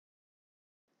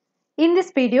In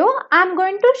this video, I am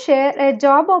going to share a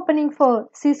job opening for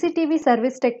CCTV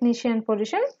service technician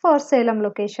position for Salem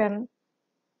location.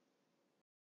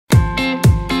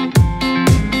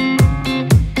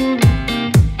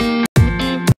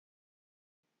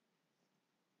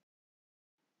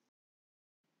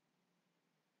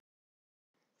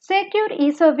 Secure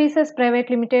eServices Private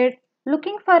Limited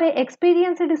looking for an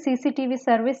experienced CCTV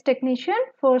service technician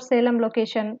for Salem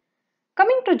location.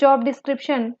 Coming to job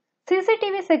description,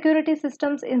 CCTV security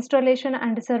systems installation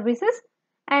and services,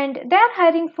 and they are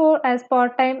hiring for as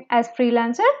part-time as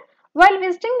freelancer. While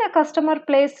visiting the customer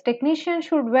place, technician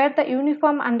should wear the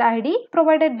uniform and ID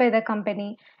provided by the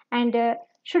company and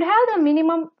should have the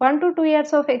minimum 1 to 2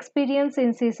 years of experience in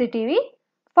CCTV,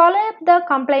 follow up the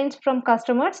complaints from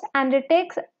customers and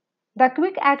takes the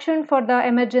quick action for the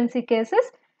emergency cases,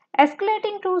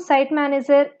 escalating to site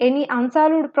manager any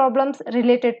unsolved problems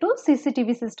related to CCTV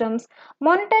systems,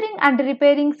 monitoring and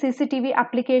repairing CCTV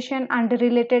application and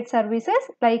related services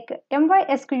like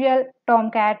MySQL,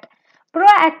 Tomcat,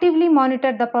 proactively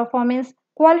monitor the performance,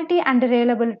 quality and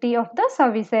reliability of the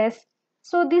services.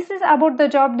 So this is about the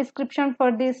job description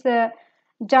for this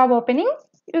job opening.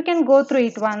 You can go through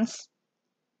it once.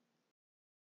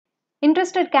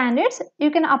 Interested candidates, you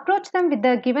can approach them with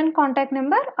the given contact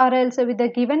number or else with the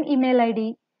given email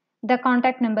ID. The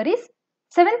contact number is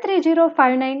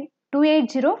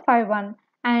 73059288051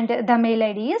 and the mail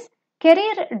ID is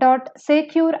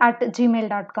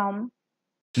career.secure@gmail.com.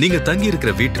 நீங்க தங்கி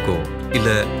இருக்கிற வீட்டுக்கோ இல்ல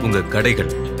உங்க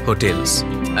கடைகள், hotels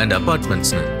and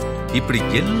அபார்ட்மெண்ட்ஸ்னு இப்படி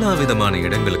எல்லா விதமான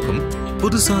இடங்களுக்கும்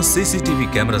புதுசா சிசிடிவி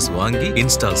கேமராஸ் வாங்கி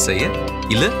இன்ஸ்டால் செய்ய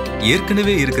இல்ல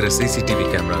ஏற்கனவே இருக்கிற சிசிடிவி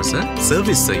கேமராஸ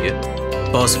சர்வீஸ் செய்ய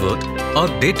பாஸ்வேர்ட்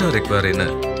ஆர் டேட்டா ரெக்வயர் என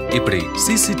இப்படி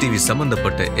சிசிடிவி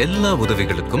சம்பந்தப்பட்ட எல்லா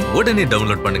உதவிகளுக்கும் உடனே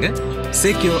டவுன்லோட் பண்ணுங்க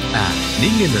செக்யூர் ஆப்.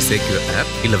 நீங்க இந்த செக்யூர்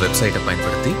ஆப் இல்ல வெப்சைட்டை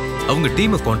பயன்படுத்தி அவங்க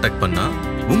டீமை காண்டாக்ட் பண்ணா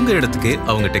உங்க இடத்துக்கே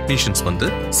அவங்க டெக்னீஷியன்ஸ் வந்து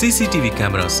CCTV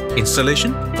cameras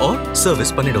installation R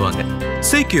service பண்ணிடுவாங்க.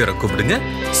 செக்யூரை கூப்பிடுங்க,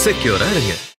 செக்யூரா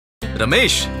இருங்க.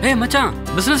 ரமேஷ், ஏய் மச்சான்,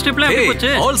 பிசினஸ் ட்ரிப்ல எப்படி போச்சு?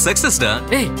 ஆல் சக்சஸ் டா.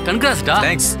 ஏய் கங்க்ராட்ஸ் டா.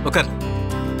 தேங்க்ஸ். உட்கார்.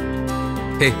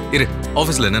 ஏய் இரு,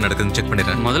 ஆபீஸ்ல என்ன நடக்குதுன்னு செக்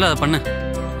பண்ணிடுறேன். முதல்ல அத பண்ணு.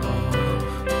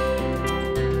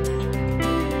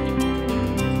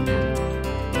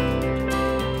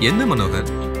 என்ன மனோகர்,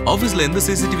 ஆபீஸ்ல எந்த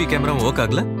சிசிடிவி கேமராவும் ஒர்க்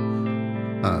ஆகல?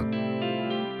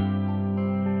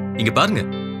 இங்க பாருங்க,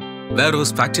 வேர்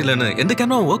ஹவுஸ் ஃபேக்டரியில எந்த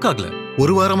கேமராவும் ஒர்க் ஆகல.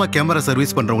 ஒரு வாரமா கேமரா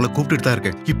சர்வீஸ் பண்றவங்கள கூப்பிட்டுட்டு தான்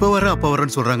இருக்கேன். இப்ப வர அப்ப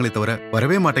வரேன்னு சொல்றாங்களே தவிர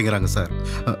வரவே மாட்டேங்கிறாங்க சார்.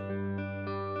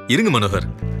 இருங்க மனோகர்,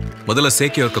 முதல்ல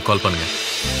செக்யூருக்கு கால் பண்ணுங்க.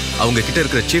 அவங்க கிட்ட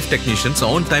இருக்கிற சீஃப் டெக்னீஷியன்ஸ்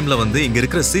ஆன் டைம்ல வந்து இங்க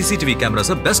இருக்கிற சிசிடிவி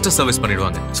கேமராஸை பெஸ்ட் சர்வீஸ்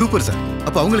பண்ணிடுவாங்க. சூப்பர் சார்,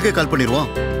 அப்ப அவங்களுக்கே கால் பண்ணிடுவோம்.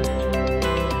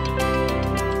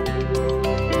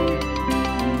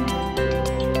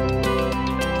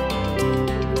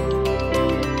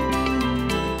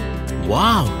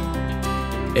 Wow,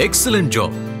 excellent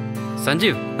job.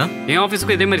 சஞ்சீவ், என்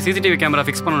ஆபீஸ்க்கு இதே மாதிரி CCTV camera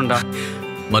fix பண்ணணும்டா.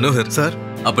 Manohar sir,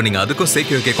 அப்ப நீங்க அதுக்கும்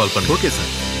செக்யூரிக்கே கால் பண்ணுங்க. Okay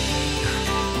sir.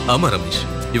 ஆமா ரமேஷ்,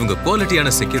 இவங்க குவாலிட்டியான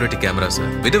செக்யூரிட்டி கேமராஸ்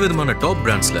விதவிதமான டாப்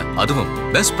பிராண்ட்ஸ்ல அதுவும்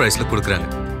பெஸ்ட் பிரைஸ்ல கொடுக்குறாங்க.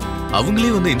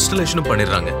 அவங்களே வந்து இன்ஸ்டாலேஷனும்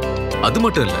பண்ணிடுறாங்க. அது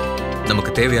மட்டும் இல்ல,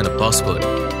 நமக்கு தேவையான பாஸ்வேர்ட்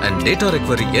அண்ட் டேட்டா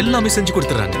ரெக்கவரி எல்லாமே செஞ்சு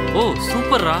கொடுத்துறாங்க. ஓ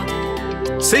சூப்பர்ரா.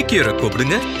 செக்யூரை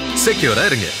கூப்பிடுங்க, செக்யூரா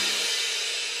இருங்க.